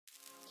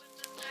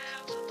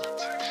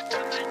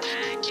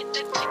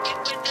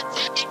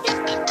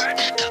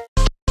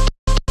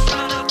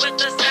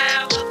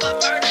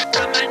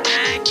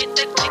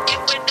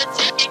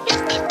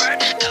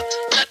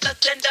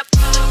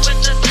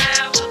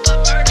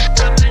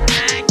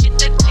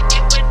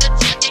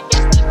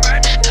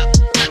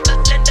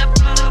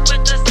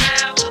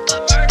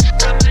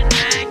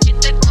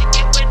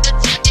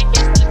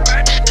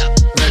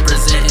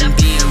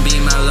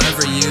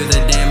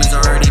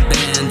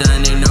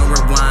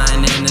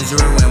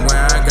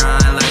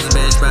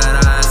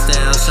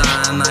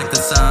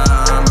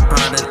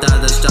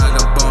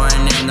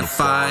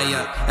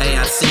Hey,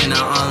 I've seen it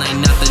all, ain't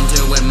nothing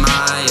to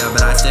admire,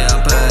 but I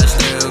still push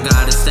through,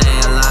 gotta stay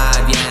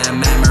alive. Yeah,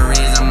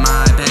 memories of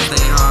my past,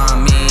 they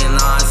haunt me,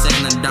 lost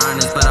in the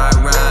darkness, but I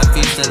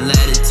refuse to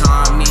let it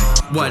taunt me.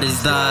 What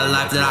is the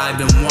life that I've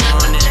been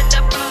wanting?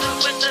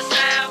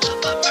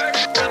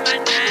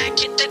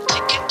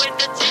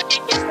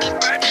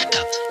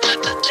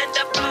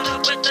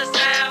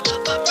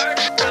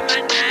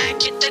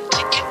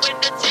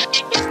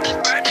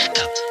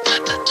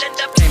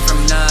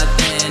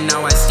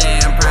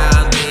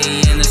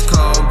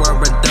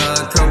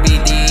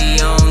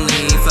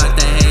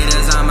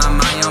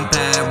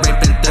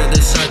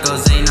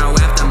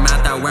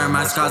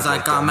 Cause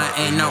like karma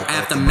ain't no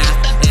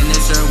aftermath. In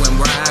this ruin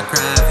where I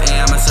craft, hey,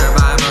 I'm a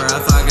survivor, a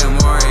fucking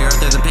warrior.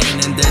 Through the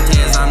pain and the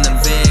tears, I'm the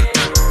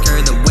victor.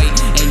 Carry the weight,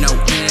 ain't no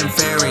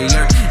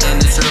inferior. In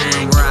this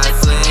ruin where I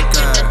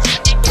flicker,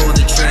 pull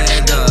the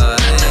trigger,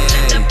 hey.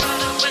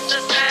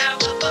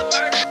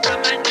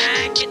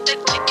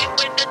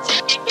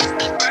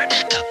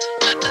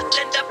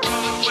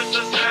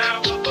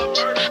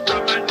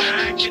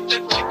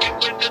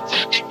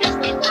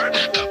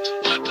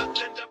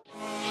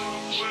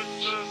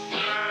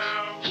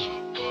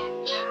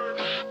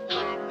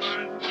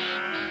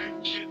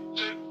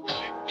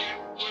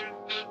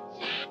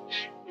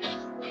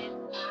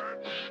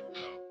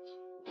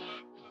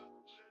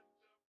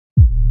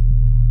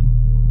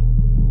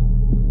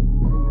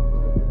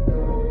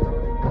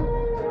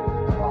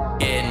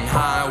 Getting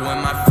high with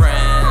my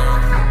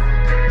friends,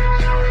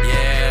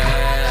 yeah,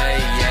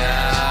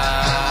 yeah.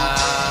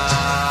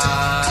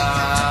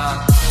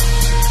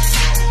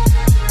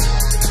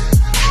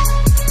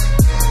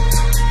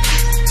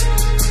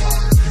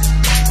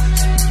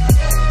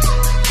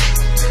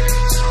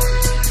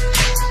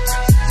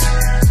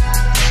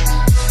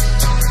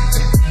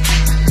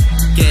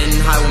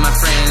 Getting high with my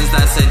friends,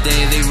 that's a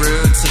daily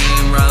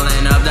routine.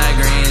 Rolling up that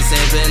green,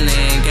 sipping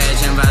lean,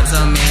 catching vibes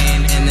so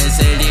mean. In the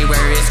city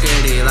where it's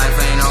gritty, life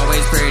ain't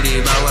always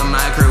pretty, but with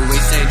my crew we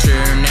stay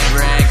true,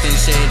 never acting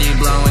shitty.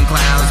 Blowing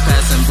clouds,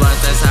 passing blunts,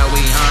 that's how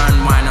we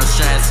unwind. No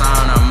stress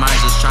on our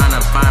minds, just trying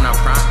to find our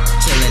prime.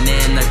 Chilling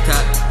in the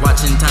cut,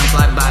 watching time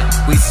fly by.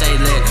 We stay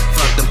lit,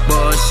 fuck the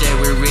bullshit,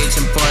 we're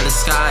reaching for the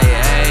sky,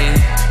 ayy.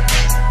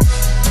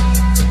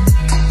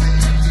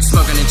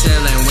 Smoking and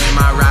chilling with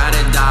my ride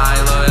or die.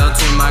 Loyal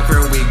to my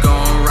crew, we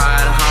gon'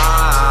 ride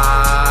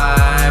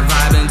high.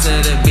 Vibing to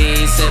the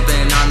beat,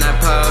 sipping on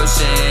that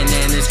potion.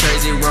 In this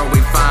crazy world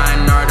we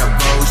find our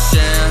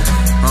devotion,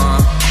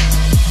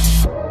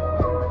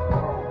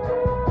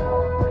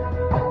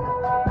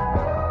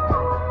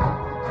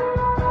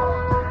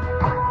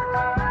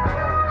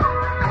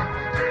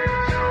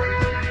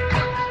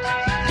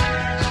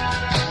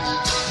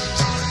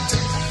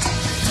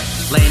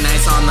 Late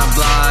nights on the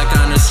block,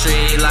 on the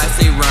street, life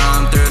we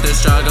roam. Through the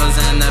struggles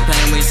and the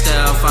pain, we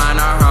still find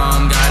our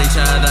home. Got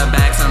each other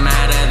back, so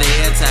mad at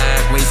the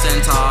attack. We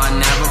stand tall and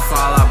never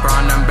fall, our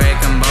bond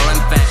unbreakable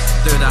and fat.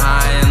 Through the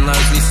high and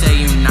lows, we stay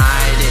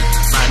united.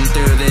 Riding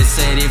through this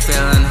city,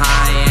 feeling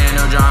high, and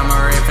no drama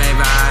or fake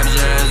vibes.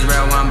 Just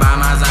real one by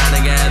my side,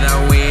 together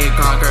we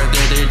conquer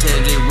through the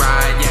tipsy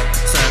ride. Yeah,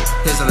 so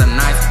here's the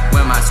nights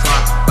with my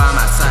squad by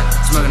my side.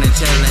 Smoking and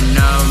chilling,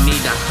 no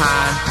need to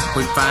hide.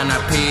 We find our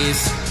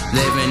peace,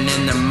 living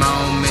in the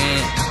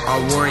moment,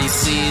 our worries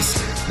cease.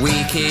 We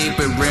keep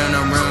it real,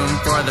 no room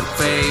for the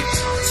fake.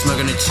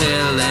 Smoking and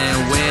chilling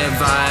with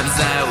vibes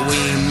that we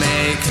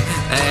make,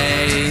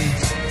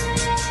 ayy.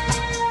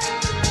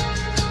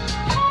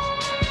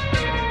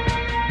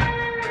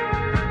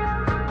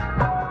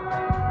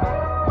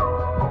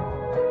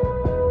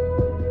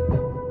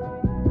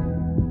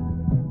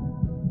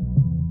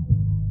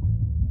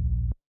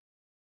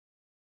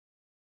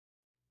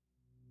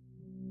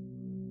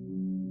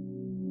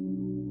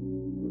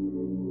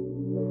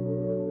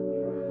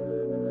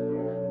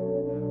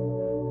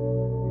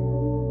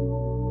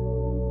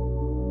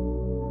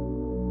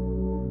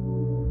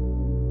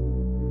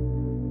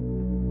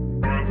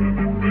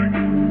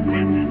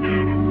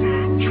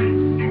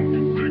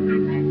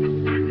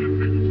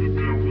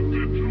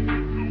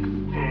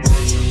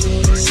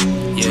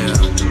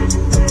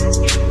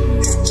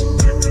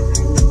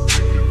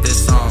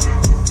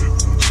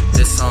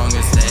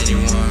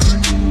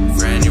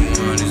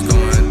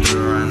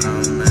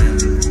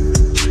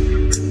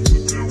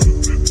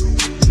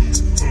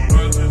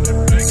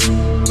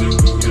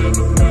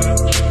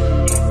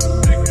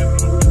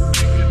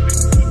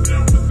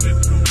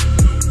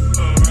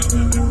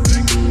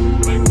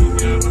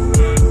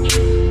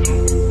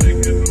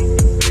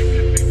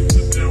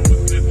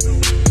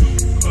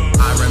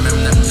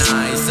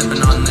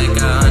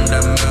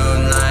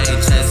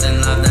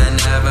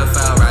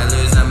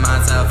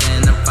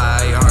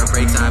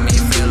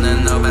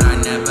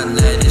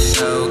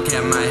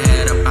 get my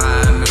head up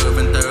high,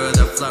 moving through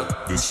the flow.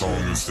 This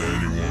song is to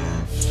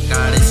anyone.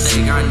 Gotta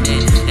stay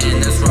grounded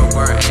in this world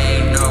where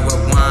ain't no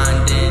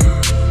rewinding.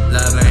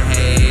 Love and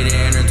hate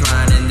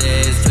intertwined in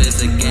this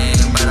twisted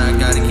game, but I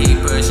gotta keep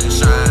pushing,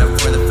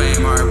 strive for the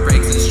fame.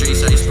 Heartbreaks and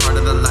streets, it's part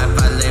of the life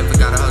I live. We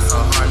gotta hustle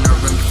hard, no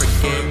room to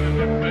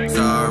forget.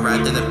 So I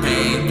ride through the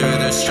pain, through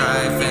the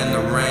strife and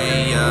the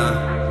rain,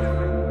 yeah.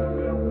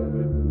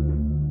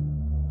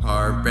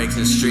 Heartbreaks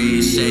and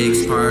street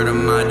shakes, part of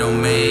my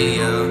domain,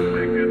 yeah.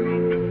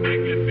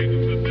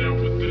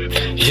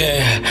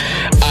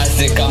 I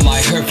think I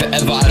might hurt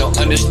forever. I don't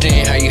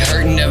understand how you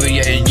hurt never.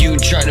 Yeah, you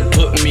try to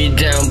put me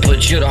down,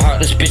 but you're the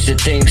heartless bitch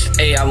that thinks,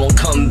 hey, I won't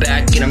come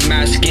back in a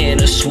mask and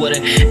a sweater,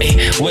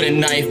 hey, with a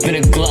knife and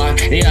a Glock.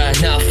 Yeah,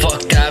 nah,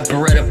 fuck that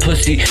Beretta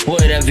pussy,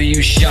 whatever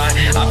you shot,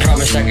 I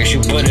promise I can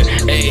shoot butter,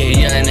 hey,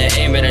 yeah, and then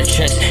aim at a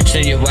chest,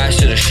 send your ass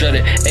to the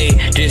shredder, hey,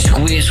 then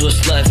squeeze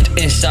what's left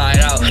inside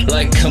out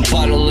like a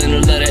bottle in a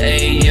letter,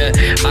 hey, yeah.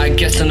 I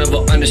guess I'll never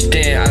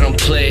understand, I don't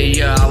play,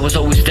 yeah, I was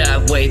always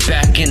that way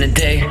back in the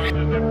day.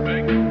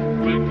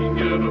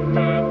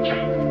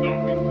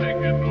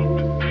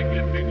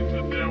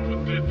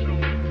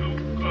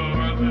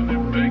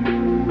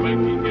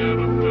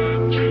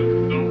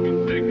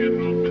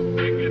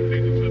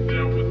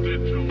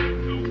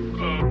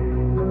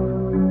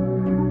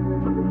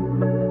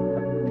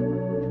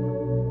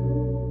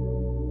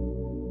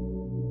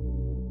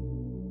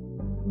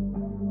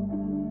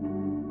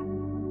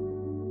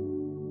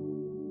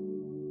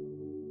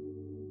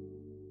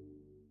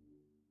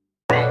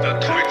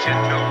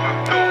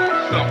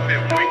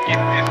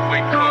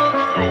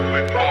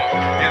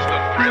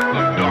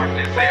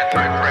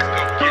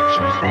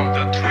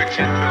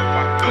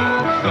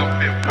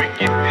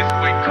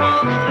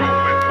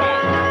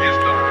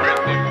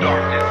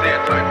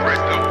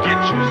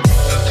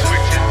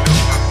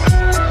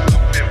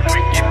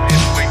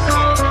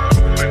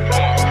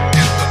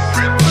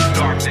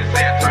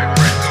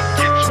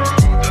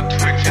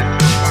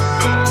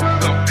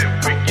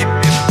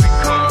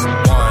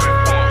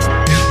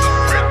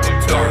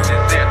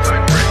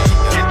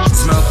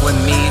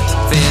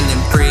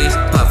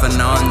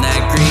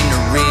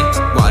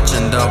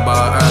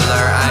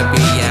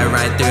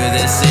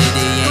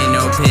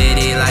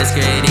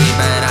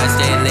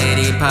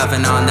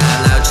 Puffin' on that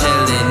loud,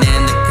 chillin'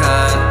 in the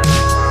cut.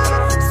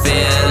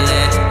 Feel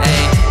it,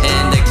 ayy,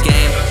 in the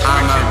game,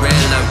 I'm a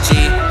real OG.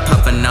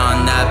 Puffin'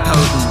 on that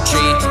potent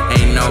tree,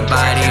 ain't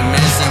nobody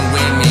messing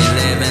with me.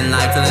 Living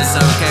life feeling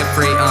so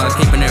carefree,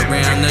 keeping it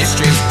real on the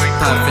streets.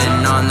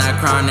 Puffin' on that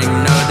chronic,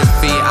 no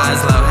defeat.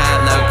 Eyes low, hat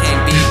low,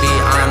 can't be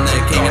beat. I'm the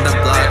king of the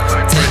block,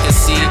 take a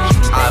seat.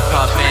 I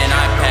puff and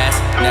I pass,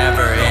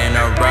 never in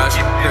a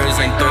rush.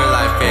 Cruising through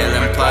life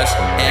feeling plush.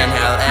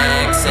 Inhale,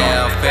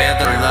 exhale, feel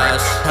the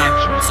lush.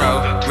 So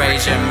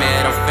raise your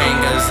middle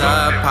fingers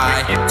up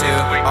high to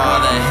all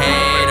the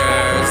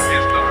haters.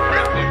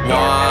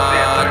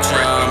 Watch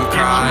them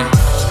cry,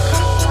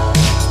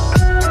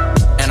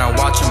 and I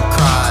watch them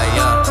cry,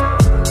 yeah.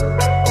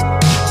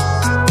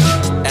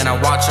 And I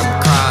watch them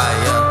cry,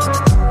 yeah.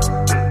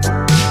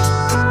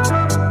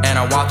 And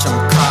I watch them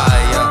cry,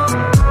 yeah.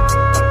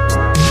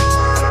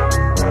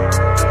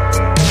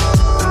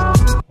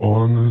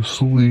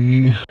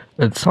 Honestly,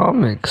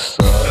 Atomics.